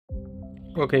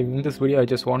Okay, in this video I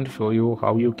just want to show you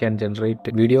how you can generate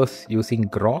videos using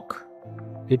Grok.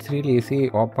 It's really easy.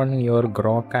 Open your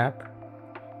Grok app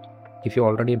if you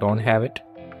already don't have it.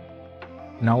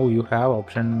 Now you have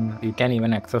option, you can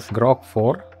even access Grok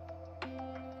 4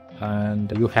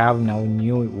 and you have now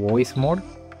new voice mode.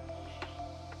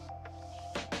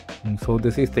 And so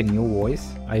this is the new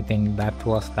voice. I think that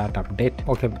was that update.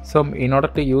 Okay, so in order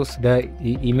to use the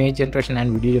image generation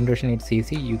and video generation, it's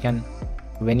easy. You can,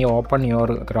 when you open your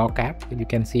Grok app, you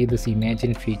can see this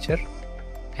imagine feature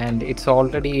and it's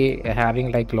already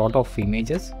having like lot of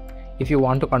images. If you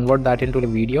want to convert that into a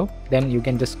video, then you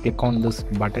can just click on this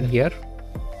button here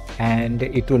and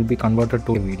it will be converted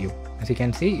to a video. As you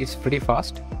can see, it's pretty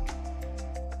fast.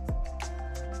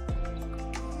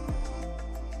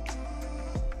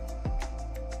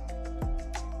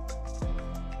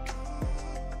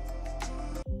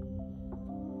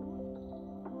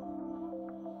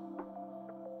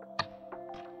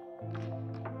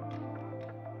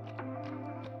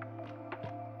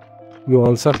 You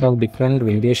also have different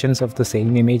variations of the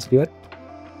same image here.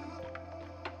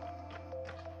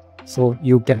 So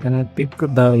you can pick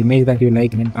the image that you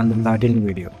like and convert that in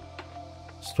video.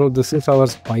 So this is our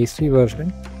spicy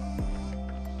version.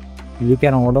 You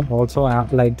can also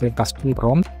add like a custom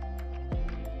prompt.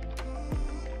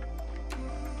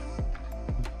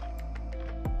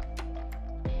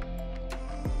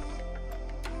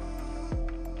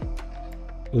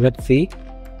 Let's see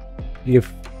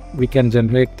if we can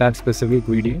generate that specific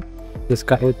video. This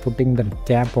guy is putting the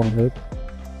cap on it.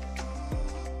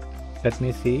 Let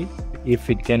me see if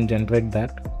it can generate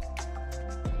that.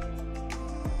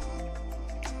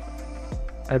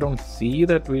 I don't see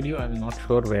that video. I'm not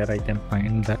sure where I can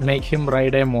find that. Make him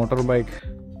ride a motorbike.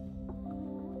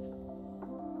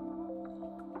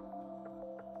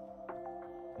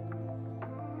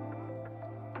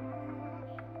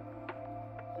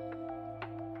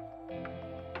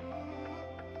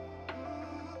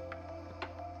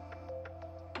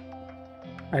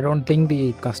 I don't think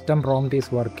the custom prompt is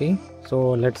working, so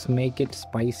let's make it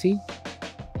spicy.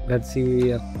 Let's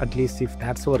see at least if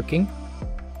that's working.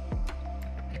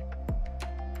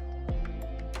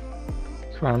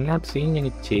 So I'm not seeing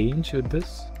any change with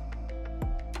this.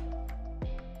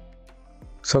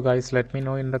 So guys, let me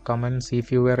know in the comments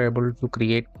if you were able to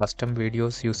create custom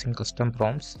videos using custom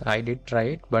prompts. I did try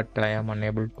it, but I am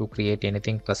unable to create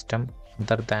anything custom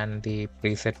other than the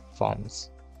preset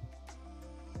forms.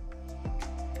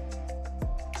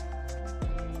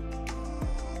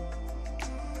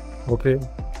 Okay,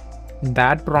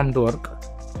 that prompt work.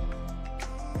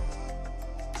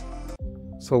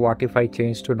 So what if I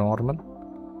change to normal?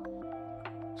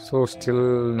 So still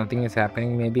nothing is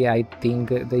happening. Maybe I think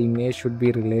the image should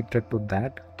be related to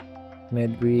that.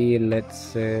 Maybe let's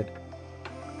say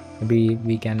maybe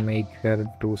we can make her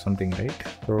do something, right?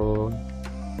 So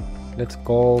let's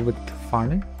go with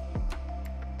fun.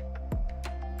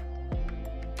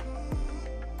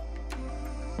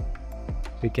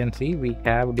 You can see we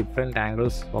have different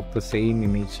angles of the same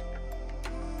image.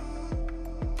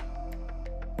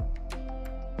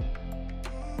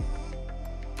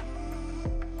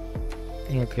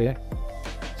 Okay,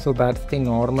 so that's the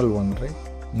normal one, right?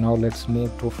 Now let's move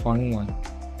to fun one.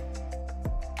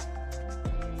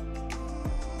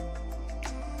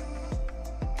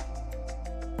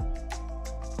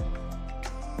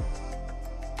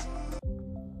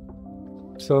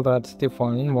 So that's the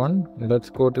fun one. Let's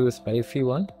go to the spicy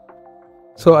one.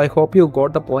 So I hope you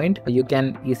got the point. You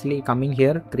can easily come in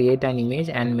here, create an image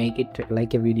and make it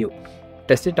like a video.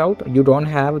 Test it out. You don't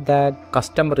have that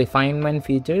custom refinement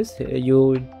features.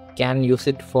 You can use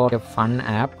it for a fun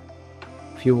app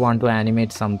if you want to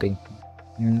animate something.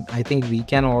 I think we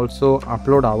can also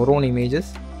upload our own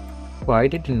images. So I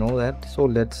didn't know that. So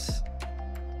let's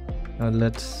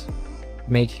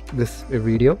make this a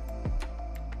video.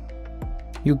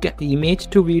 You can image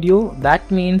to video.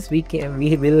 That means we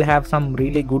will have some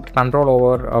really good control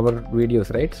over our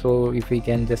videos, right? So if we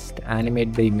can just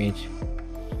animate the image.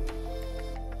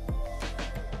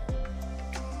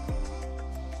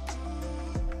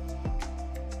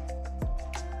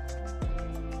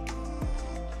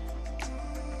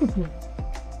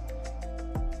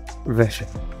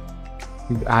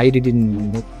 I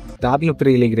didn't know. That looked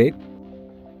really great.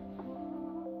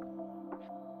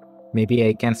 Maybe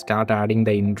I can start adding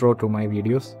the intro to my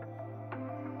videos.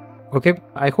 Okay,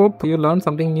 I hope you learned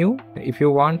something new. If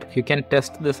you want, you can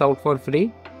test this out for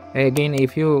free. Again,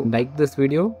 if you like this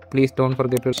video, please don't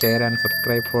forget to share and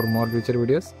subscribe for more future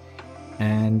videos.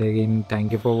 And again,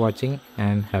 thank you for watching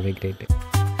and have a great day.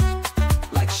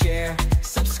 Like, share,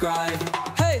 subscribe.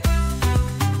 Hey!